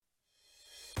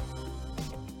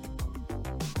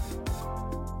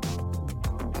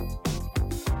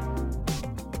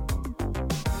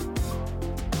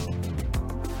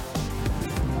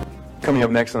Coming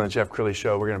up next on the Jeff Crilley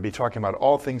Show, we're going to be talking about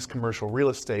all things commercial real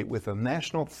estate with a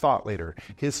national thought leader.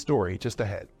 His story just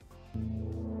ahead.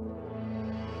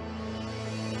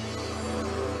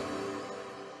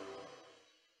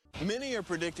 Many are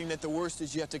predicting that the worst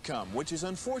is yet to come, which is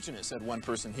unfortunate, said one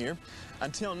person here.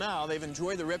 Until now, they've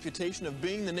enjoyed the reputation of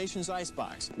being the nation's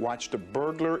icebox. Watched a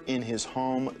burglar in his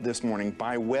home this morning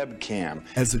by webcam.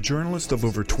 As a journalist of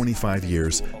over 25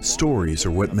 years, stories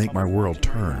are what make my world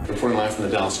turn. Reporting live from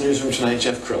the Dallas newsroom tonight,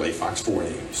 Jeff Crilley, Fox 4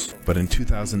 News. But in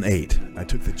 2008, I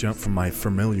took the jump from my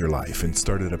familiar life and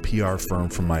started a PR firm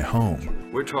from my home.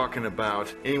 We're talking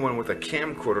about anyone with a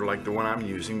camcorder like the one I'm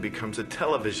using becomes a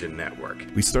television network.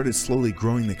 We started slowly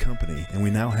growing the company, and we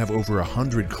now have over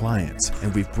 100 clients,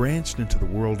 and we've branched into the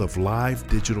world of live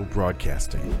digital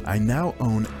broadcasting. I now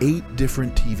own 8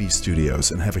 different TV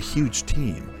studios and have a huge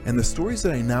team, and the stories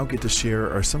that I now get to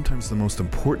share are sometimes the most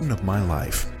important of my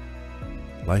life.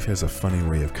 Life has a funny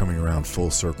way of coming around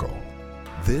full circle.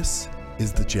 This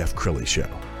is the Jeff Crilley Show.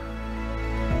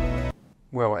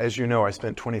 Well, as you know, I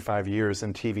spent 25 years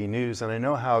in TV news, and I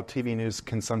know how TV news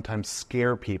can sometimes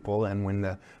scare people. And when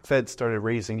the Fed started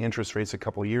raising interest rates a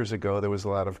couple years ago, there was a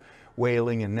lot of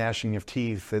wailing and gnashing of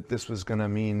teeth that this was going to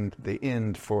mean the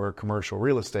end for commercial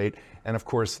real estate. And of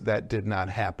course, that did not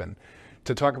happen.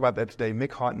 To talk about that today,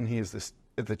 Mick Hawton, he is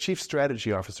the Chief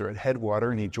Strategy Officer at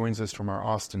Headwater, and he joins us from our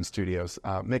Austin studios.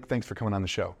 Mick, thanks for coming on the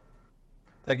show.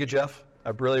 Thank you, Jeff. I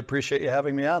really appreciate you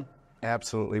having me on.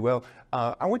 Absolutely. Well,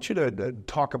 I want you to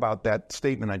talk about that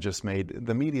statement I just made.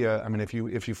 The media, I mean, if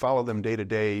you follow them day to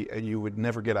day, you would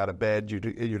never get out of bed.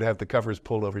 You'd have the covers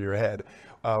pulled over your head.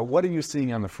 What are you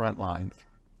seeing on the front line?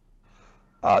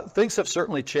 Things have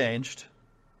certainly changed.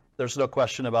 There's no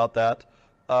question about that.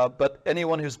 But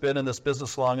anyone who's been in this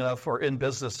business long enough or in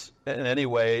business in any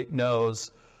way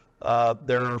knows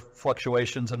there are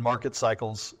fluctuations in market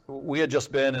cycles. We had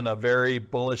just been in a very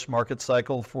bullish market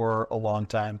cycle for a long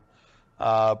time.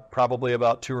 Probably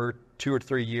about two or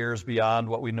 3 years beyond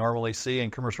what we normally see in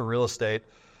commercial real estate.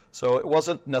 So it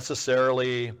wasn't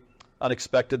necessarily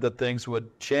unexpected that things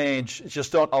would change. You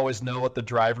just don't always know what the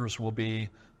drivers will be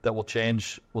that will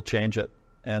change it.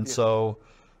 And so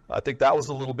I think that was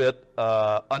a little bit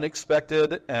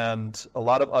unexpected, and a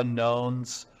lot of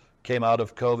unknowns came out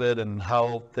of COVID and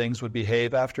how things would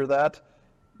behave after that.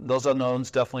 Those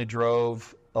unknowns definitely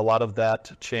drove a lot of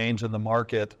that change in the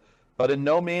market. But in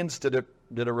no means did it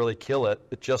really kill it.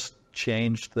 It just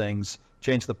changed things,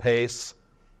 changed the pace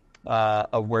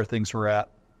of where things were at.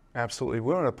 Absolutely.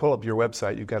 We want to pull up your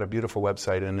website. You've got a beautiful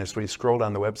website, and as we scroll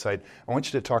down the website, I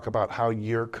want you to talk about how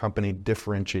your company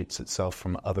differentiates itself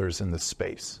from others in the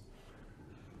space.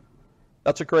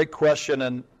 That's a great question,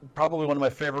 and probably one of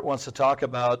my favorite ones to talk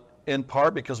about, in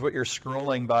part because what you're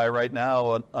scrolling by right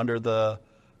now under the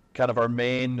kind of our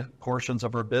main portions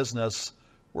of our business,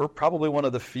 we're probably one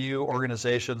of the few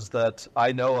organizations that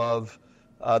I know of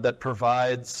that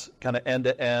provides kind of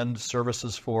end-to-end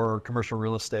services for commercial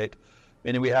real estate.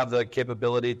 Meaning we have the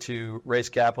capability to raise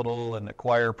capital and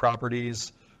acquire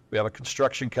properties. We have a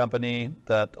construction company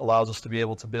that allows us to be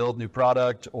able to build new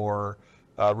product or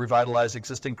revitalize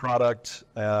existing product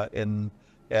and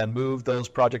move those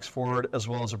projects forward, as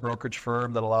well as a brokerage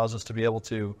firm that allows us to be able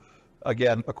to,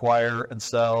 again, acquire and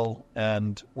sell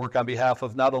and work on behalf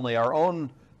of not only our own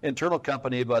internal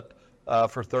company, but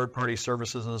for third-party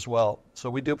services as well.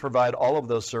 So we do provide all of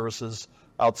those services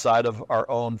outside of our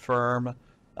own firm,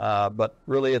 but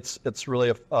really it's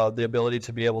really the ability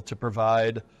to be able to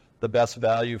provide the best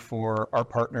value for our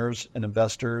partners and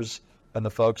investors and the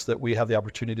folks that we have the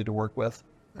opportunity to work with.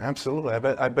 Absolutely.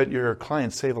 I bet your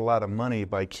clients save a lot of money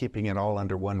by keeping it all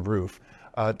under one roof.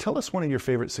 Tell us one of your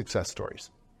favorite success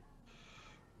stories.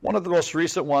 One of the most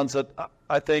recent ones that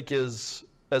I think is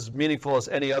as meaningful as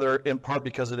any other, in part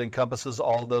because it encompasses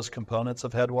all of those components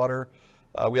of Headwater.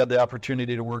 We had the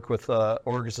opportunity to work with an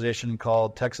organization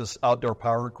called Texas Outdoor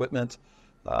Power Equipment.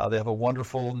 They have a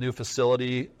wonderful new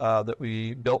facility that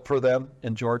we built for them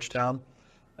in Georgetown.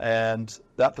 And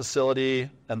that facility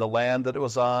and the land that it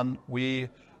was on, we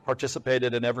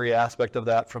participated in every aspect of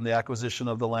that, from the acquisition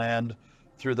of the land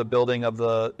through the building of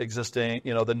the existing,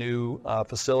 the new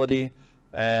facility.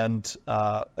 And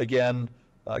again,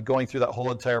 going through that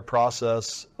whole entire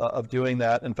process of doing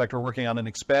that. In fact, we're working on an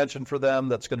expansion for them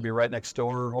that's going to be right next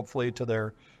door, hopefully, to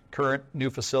their current new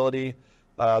facility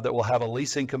that will have a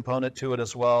leasing component to it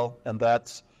as well. And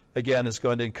that, again, is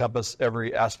going to encompass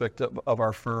every aspect of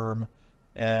our firm.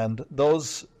 And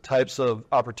those types of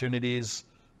opportunities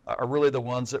are really the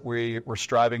ones that we're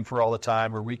striving for all the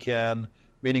time, where we can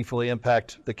meaningfully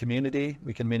impact the community,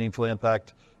 we can meaningfully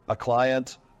impact a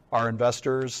client, our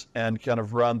investors, and kind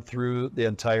of run through the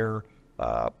entire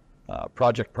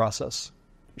project process.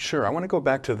 Sure. I want to go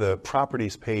back to the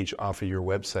properties page off of your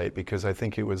website because I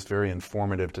think it was very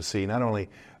informative to see not only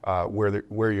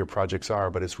where your projects are,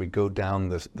 but as we go down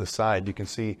the side, you can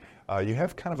see you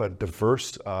have kind of a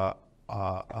diverse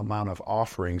amount of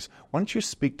offerings. Why don't you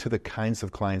speak to the kinds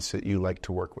of clients that you like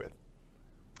to work with?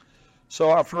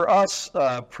 So for us,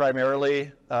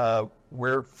 primarily,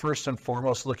 we're first and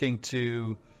foremost looking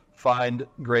to find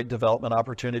great development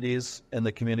opportunities in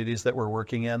the communities that we're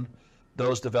working in.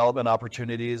 Those development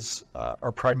opportunities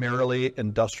are primarily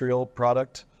industrial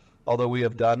product, although we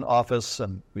have done office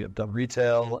and we have done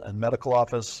retail and medical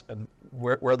office, and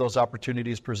where those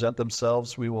opportunities present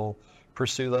themselves, we will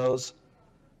pursue those.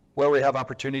 Where we have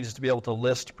opportunities to be able to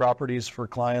list properties for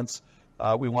clients,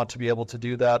 we want to be able to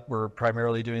do that. We're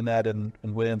primarily doing that in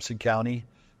Williamson County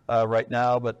right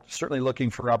now, but certainly looking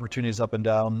for opportunities up and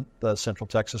down the Central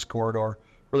Texas corridor,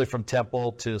 really from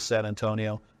Temple to San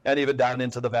Antonio, and even down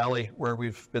into the valley where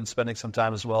we've been spending some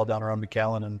time as well, down around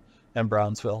McAllen and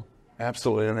Brownsville.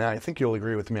 Absolutely, and I think you'll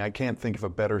agree with me. I can't think of a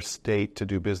better state to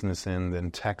do business in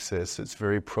than Texas. It's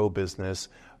very pro-business.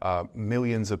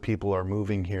 Millions of people are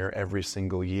moving here every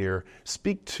single year.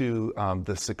 Speak to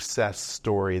the success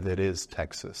story that is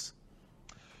Texas.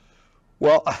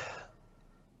 Well,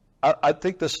 I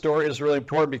think the story is really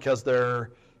important because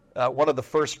one of the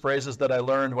first phrases that I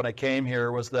learned when I came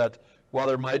here was that while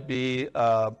there might be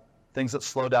things that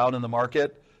slow down in the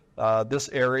market, this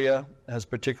area has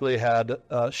particularly had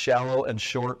shallow and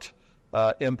short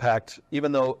impact,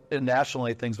 even though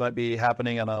nationally things might be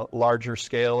happening on a larger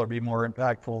scale or be more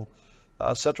impactful.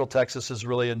 Central Texas has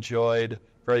really enjoyed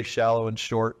very shallow and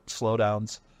short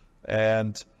slowdowns.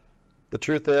 And the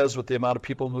truth is, with the amount of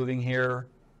people moving here,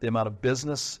 the amount of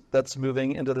business that's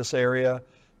moving into this area,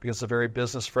 because it's a very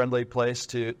business-friendly place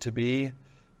to be,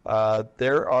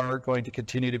 there are going to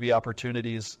continue to be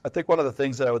opportunities. I think one of the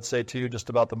things that I would say too, just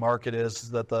about the market, is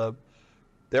that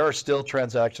there are still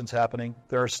transactions happening.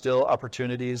 There are still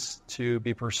opportunities to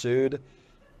be pursued.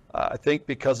 I think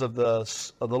because of a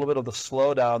little bit of the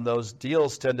slowdown, those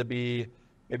deals tend to be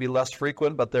maybe less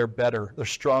frequent, but they're better. They're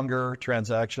stronger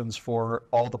transactions for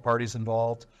all the parties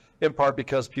involved, in part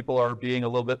because people are being a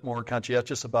little bit more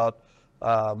conscientious about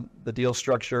the deal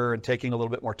structure and taking a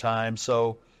little bit more time.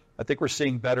 So I think we're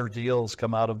seeing better deals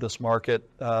come out of this market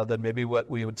than maybe what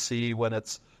we would see when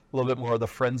it's a little bit more of the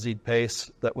frenzied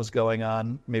pace that was going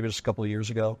on maybe just a couple of years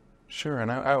ago. Sure, and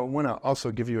I want to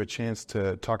also give you a chance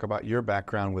to talk about your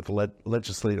background with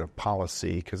legislative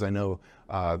policy, because I know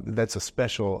that's a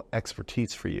special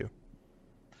expertise for you.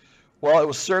 Well, it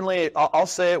was certainly, I'll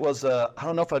say it was, I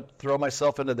don't know if I'd throw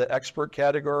myself into the expert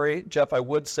category, Jeff. I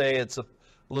would say it's a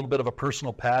little bit of a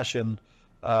personal passion.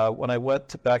 When I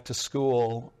went back to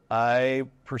school, I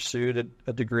pursued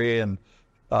a degree in,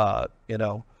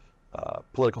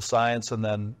 political science and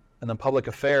then public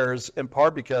affairs, in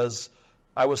part because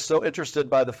I was so interested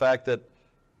by the fact that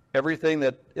everything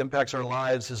that impacts our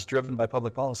lives is driven by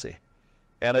public policy.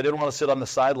 And I didn't want to sit on the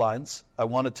sidelines. I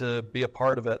wanted to be a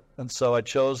part of it. And so I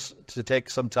chose to take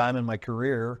some time in my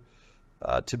career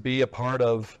to be a part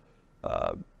of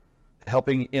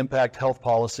helping impact health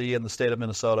policy in the state of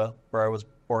Minnesota, where I was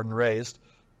born and raised,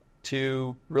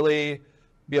 to really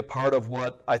be a part of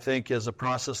what I think is a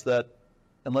process that,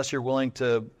 unless you're willing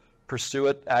to pursue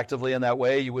it actively in that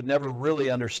way, you would never really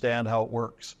understand how it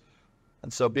works.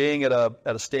 And so being at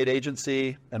a state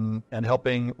agency and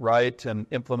helping write and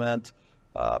implement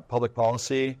public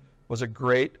policy was a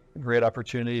great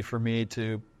opportunity for me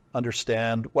to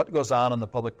understand what goes on the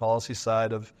public policy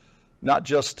side of not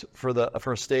just for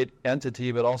a state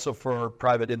entity, but also for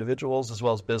private individuals as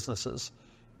well as businesses.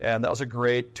 And that was a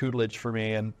great tutelage for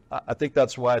me. And I think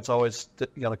that's why it's always,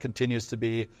 continues to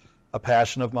be a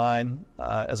passion of mine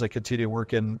as I continue to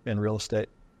work in real estate.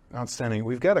 Outstanding.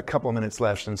 We've got a couple of minutes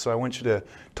left, and so I want you to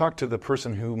talk to the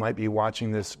person who might be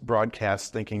watching this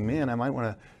broadcast thinking, man, I might want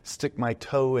to stick my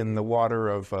toe in the water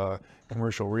of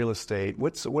commercial real estate.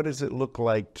 What does it look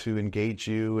like to engage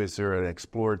you? Is there an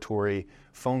exploratory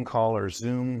phone call or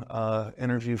Zoom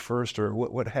interview first, or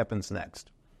what happens next?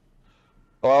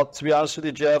 Well, to be honest with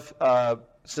you, Jeff,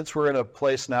 since we're in a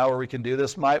place now where we can do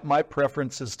this, my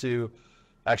preference is to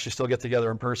actually still get together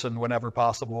in person whenever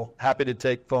possible. Happy to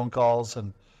take phone calls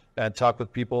and talk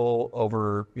with people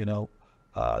over,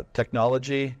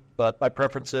 technology. But my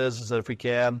preference is that if we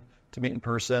can, to meet in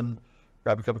person,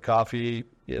 grab a cup of coffee,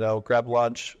 grab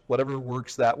lunch, whatever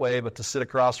works that way. But to sit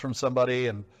across from somebody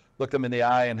and look them in the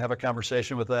eye and have a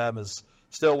conversation with them is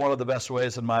still one of the best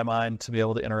ways in my mind to be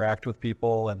able to interact with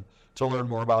people and to learn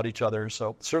more about each other.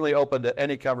 So certainly open to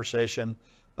any conversation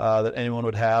that anyone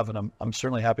would have, and I'm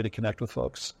certainly happy to connect with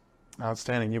folks.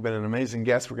 Outstanding. You've been an amazing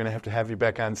guest. We're going to have you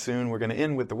back on soon. We're going to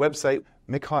end with the website.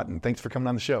 Mick Hawton, thanks for coming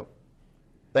on the show.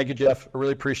 Thank you, Jeff. I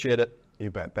really appreciate it.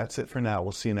 You bet. That's it for now.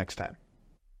 We'll see you next time.